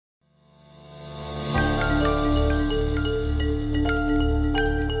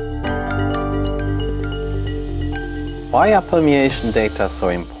Why are permeation data so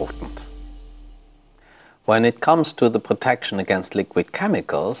important? When it comes to the protection against liquid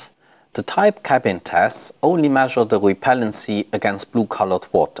chemicals, the type cabin tests only measure the repellency against blue-colored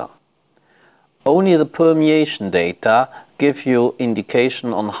water. Only the permeation data give you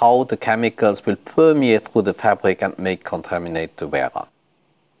indication on how the chemicals will permeate through the fabric and may contaminate the wearer.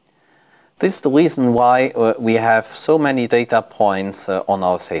 This is the reason why we have so many data points on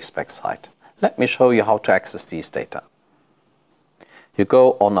our SafeSPEC site. Let me show you how to access these data. You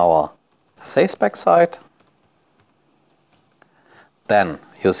go on our SafeSPEC site, then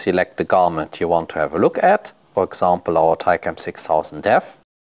you select the garment you want to have a look at, for example our Tycam 6000 Dev,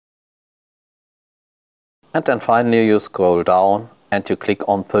 and then finally you scroll down and you click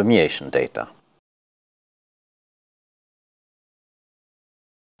on permeation data.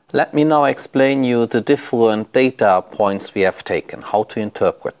 Let me now explain you the different data points we have taken, how to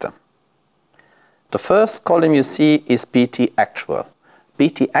interpret them. The first column you see is BT actual.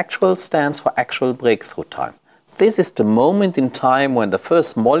 BT actual stands for actual breakthrough time. This is the moment in time when the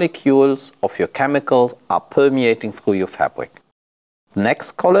first molecules of your chemicals are permeating through your fabric. The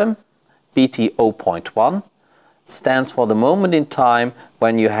next column, BT 0.1, stands for the moment in time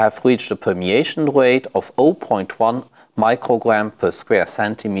when you have reached a permeation rate of 0.1 microgram per square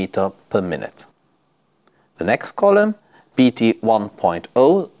centimeter per minute. The next column, BT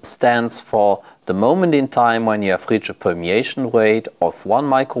 1.0, stands for the moment in time when you have reached a permeation rate of 1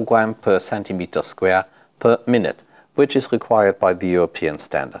 microgram per centimeter square per minute, which is required by the European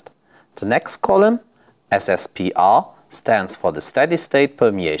standard. The next column, SSPR, stands for the steady state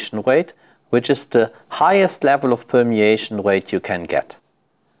permeation rate, which is the highest level of permeation rate you can get.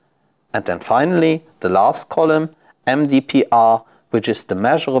 And then finally, the last column, MDPR, which is the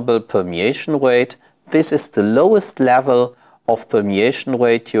measurable permeation rate. This is the lowest level of permeation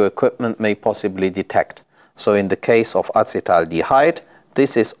rate your equipment may possibly detect. So in the case of acetaldehyde,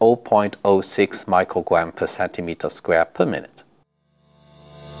 this is 0.06 microgram per centimeter square per minute.